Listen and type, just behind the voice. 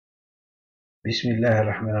بسم الله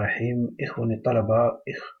الرحمن الرحيم. إخواني الطلبة،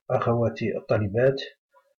 أخواتي الطالبات،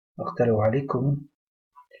 أقترح عليكم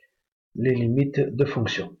les limites de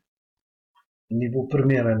fonction. Niveau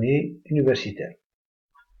première année universitaire.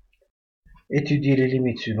 Étudiez les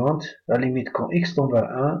limites suivantes. La limite quand x tend vers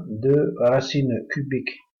 1 de racine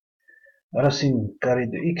cubique, racine carrée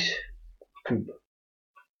de x cube,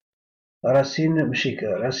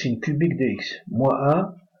 racine cubique de x, moins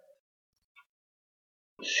 1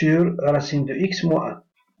 sur racine de x moins 1.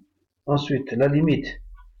 Ensuite, la limite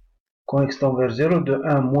quand x tend vers 0 de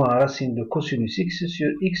 1 moins racine de cosinus x sur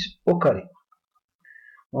x au carré.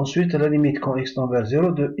 Ensuite, la limite quand x tend vers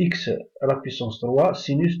 0 de x à la puissance 3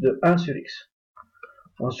 sinus de 1 sur x.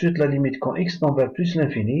 Ensuite, la limite quand x tend vers plus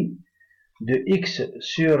l'infini de x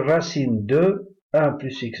sur racine de 1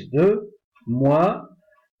 plus x2 moins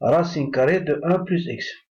racine carrée de 1 plus x.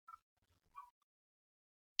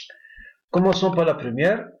 Commençons par la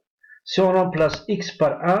première. Si on remplace x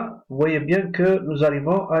par 1, vous voyez bien que nous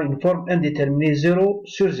arrivons à une forme indéterminée 0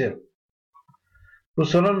 sur 0. Pour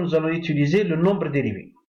cela, nous allons utiliser le nombre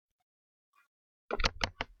dérivé.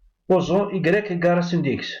 Posons y égale racine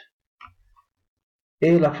de x.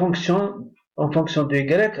 Et la fonction, en fonction de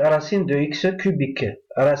y, racine de x cubique.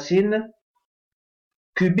 Racine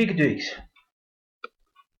cubique de x.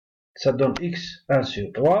 Ça donne x 1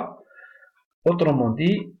 sur 3. Autrement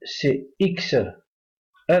dit, c'est x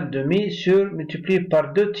 1 demi sur multiplié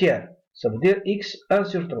par 2 tiers. Ça veut dire x 1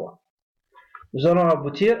 sur 3. Nous allons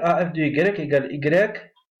aboutir à f de y égale y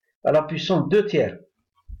à la puissance 2 tiers.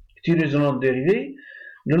 Utilisons le nombre dérivé.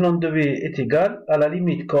 Le nombre dérivé est égal à la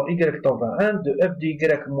limite quand y tend vers 1 de f de y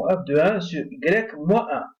moins f de 1 sur y moins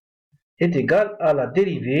 1 est égal à la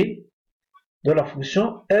dérivée de la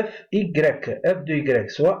fonction fy, f de y,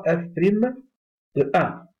 soit f' de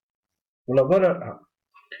 1, pour la valeur 1.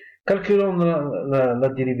 Calculons la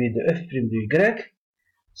dérivée de f' de y,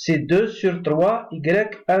 c'est 2 sur 3 y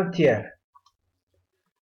 1 tiers.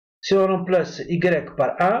 Si on remplace y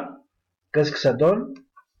par 1, qu'est-ce que ça donne?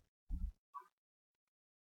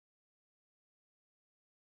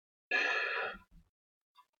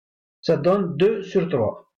 Ça donne 2 sur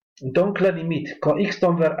 3. Donc la limite, quand x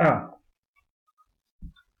tend vers 1,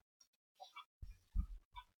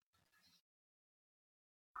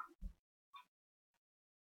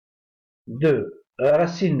 de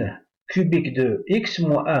racine cubique de x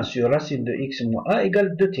moins 1 sur racine de x moins 1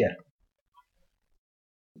 égale 2 tiers.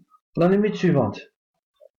 La limite suivante.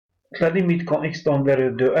 La limite quand x tend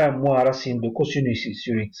vers de 1 moins racine de cosinus x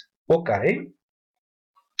sur x au carré.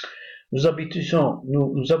 Nous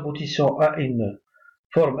aboutissons à une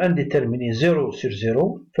forme indéterminée 0 sur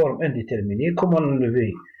 0, forme indéterminée. Comment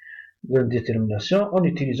enlever l'indétermination? En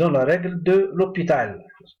utilisant la règle de l'hôpital.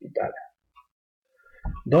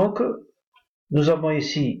 Donc, nous avons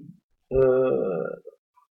ici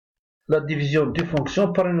la division d'une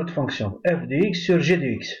fonction par une autre fonction, f de x sur g de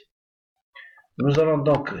x. Nous allons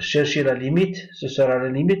donc chercher la limite, ce sera la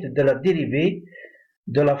limite de la dérivée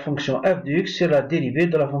de la fonction f de x sur la dérivée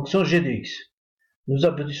de la fonction g de x. Nous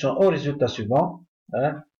aboutissons au résultat suivant.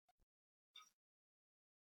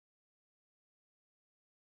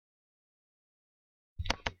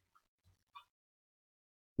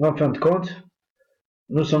 En fin de compte,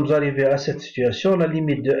 nous sommes arrivés à cette situation. La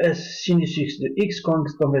limite de s sinus x de x quand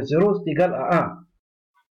x tend vers 0 est égale à 1.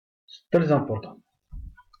 C'est très important.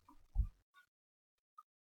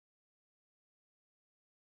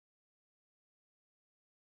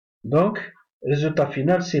 Donc, résultat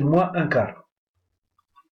final, c'est moins 1 quart.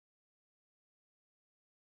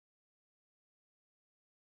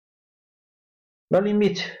 La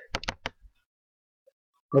limite,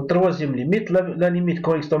 la troisième limite, la limite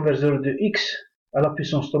quand x tend vers 0 de x à la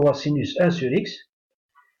puissance 3 sinus 1 sur x.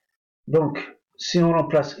 Donc, si on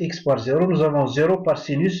remplace x par 0, nous avons 0 par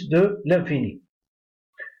sinus de l'infini.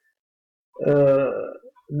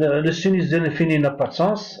 Le sinus de l'infini n'a pas de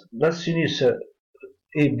sens. Le sinus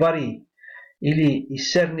est varie, il est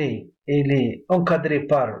cerné, il est encadré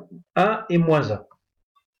par 1 et moins 1.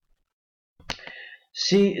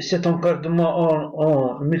 Si cet encadrement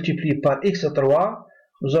on multiplie par x3,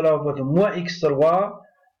 nous allons avoir moins x3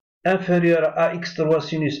 inférieur à x3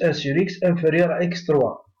 sinus 1 sur x inférieur à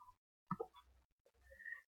x3.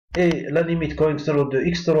 Et la limite quand x0 de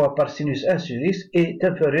x3 par sinus 1 sur x est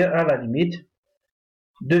inférieure à la limite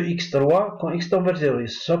de x3 quand x tend vers 0.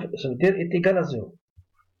 Ça veut dire est égal à 0.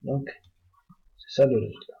 Donc, c'est ça le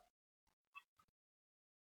résultat.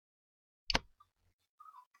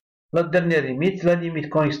 La dernière limite, la limite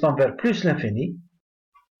quand x tend vers plus l'infini,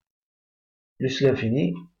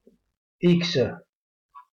 x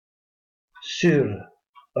sur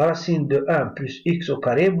racine de 1 plus x au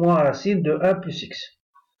carré moins racine de 1 plus x.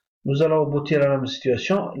 Nous allons aboutir à la même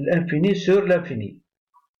situation, l'infini sur l'infini.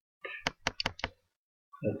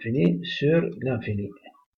 L'infini sur l'infini.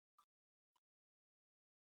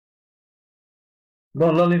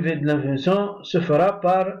 Bon, l'enlevé de l'infini se fera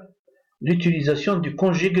par l'utilisation du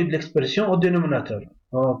conjugué de l'expression au dénominateur.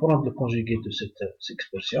 On va prendre le conjugué de cette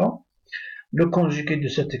expression. Le conjugué de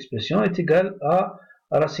cette expression est égal à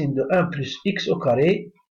racine de 1 plus x au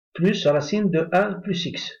carré plus racine de 1 plus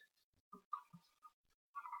x.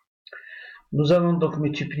 Nous allons donc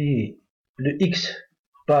multiplier le x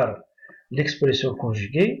par l'expression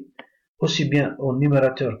conjuguée, aussi bien au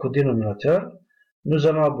numérateur qu'au dénominateur. Nous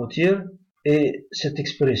allons aboutir, et cette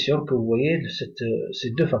expression que vous voyez,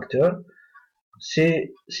 ces deux facteurs,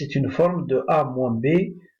 c'est une forme de a moins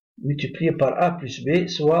b multiplié par a plus b,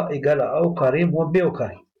 soit égal à a au carré moins b au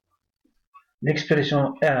carré.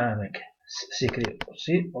 L'expression s'écrit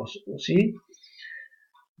aussi.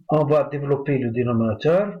 On va développer le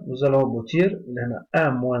dénominateur. Nous allons aboutir,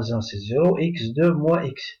 1 moins 1 c'est 0, x2 moins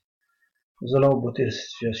x. Nous allons aboutir cette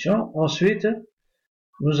situation. Ensuite,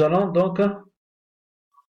 nous allons donc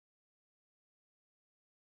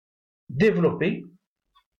développer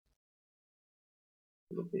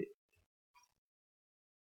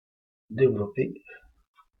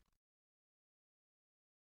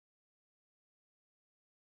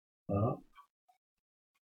voilà.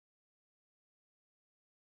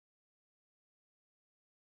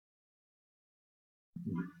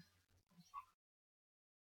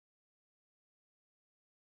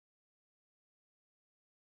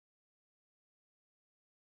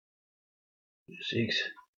 C'est x.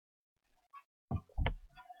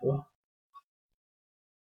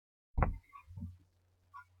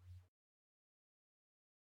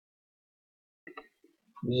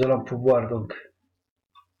 Nous allons pouvoir donc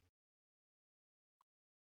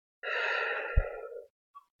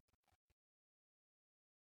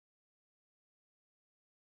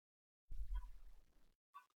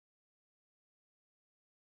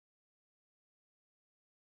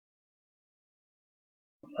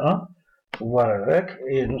voir avec,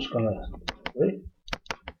 et nous, ce qu'on a, oui,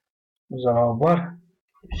 nous allons avoir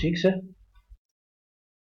x.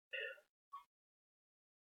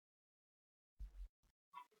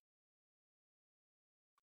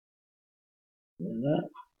 Là,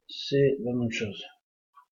 c'est la même chose.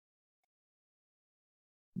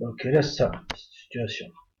 Donc, il reste ça, cette situation.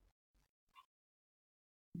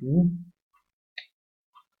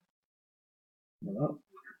 Voilà.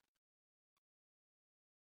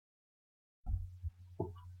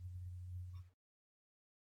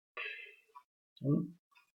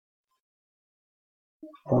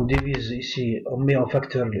 On divise ici, on met en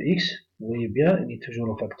facteur le x. Vous voyez bien, il est toujours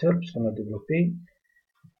en facteur puisqu'on a développé.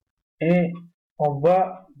 Et on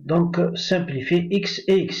va donc simplifier x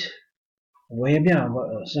et x. Vous voyez bien, on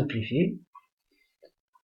va simplifier.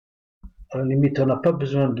 À la limite, on n'a pas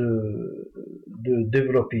besoin de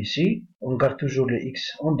développer ici. On garde toujours le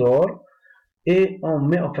x en dehors. Et on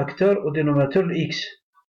met en facteur au dénominateur le x.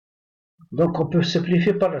 Donc on peut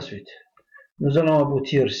simplifier par la suite. Nous allons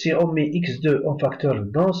aboutir, si on met x2 en facteur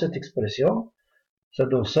dans cette expression, ça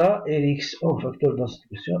donne ça, et x en facteur dans cette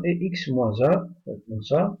expression, et x moins 1, ça donne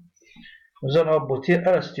ça. Nous allons aboutir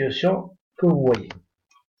à la situation que vous voyez.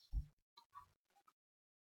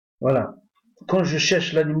 Voilà. Quand je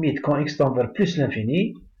cherche la limite, quand x tend vers plus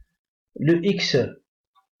l'infini, le x,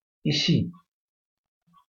 ici,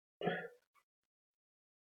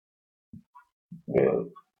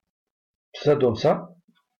 ça donne ça,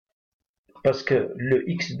 parce que le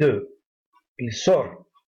x2, il sort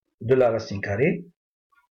de la racine carrée,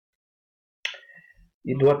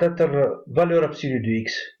 il doit être valeur absolue de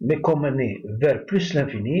x, mais comme on est vers plus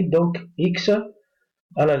l'infini, donc x,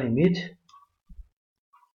 à la limite,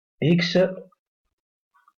 x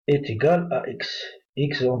est égal à x.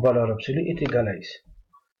 X en valeur absolue est égal à x.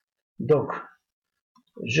 Donc,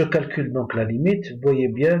 je calcule donc la limite. Vous voyez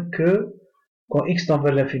bien que quand x tend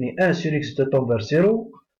vers l'infini, 1 sur x2 tend vers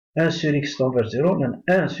 0, 1 sur x tend vers 0,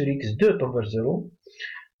 1 sur x2 tend vers 0.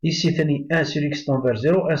 Ici, 1 sur x tend vers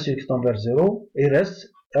 0, 1 sur x tend vers 0, il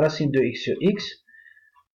reste racine de x sur x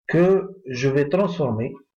que je vais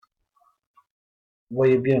transformer. Vous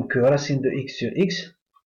voyez bien que racine de x sur x,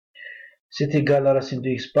 c'est égal à racine de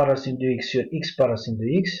x par racine de x sur x par racine de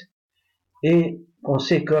x. Et on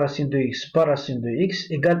sait que racine de x par racine de x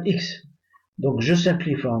égale x. Donc je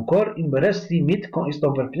simplifie encore, il me reste limite quand x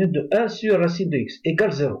tend vers l'infini de 1 sur racine de x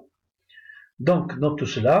égale 0. Donc dans tout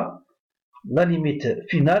cela, la limite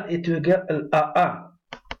finale est égale à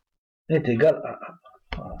 1. Est égale à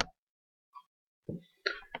 1. Voilà.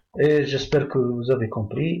 Et j'espère que vous avez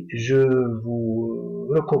compris. Je vous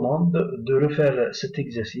recommande de refaire cet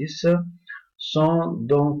exercice sans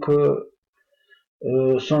donc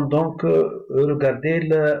regarder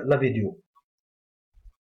la vidéo.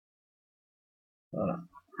 Voilà.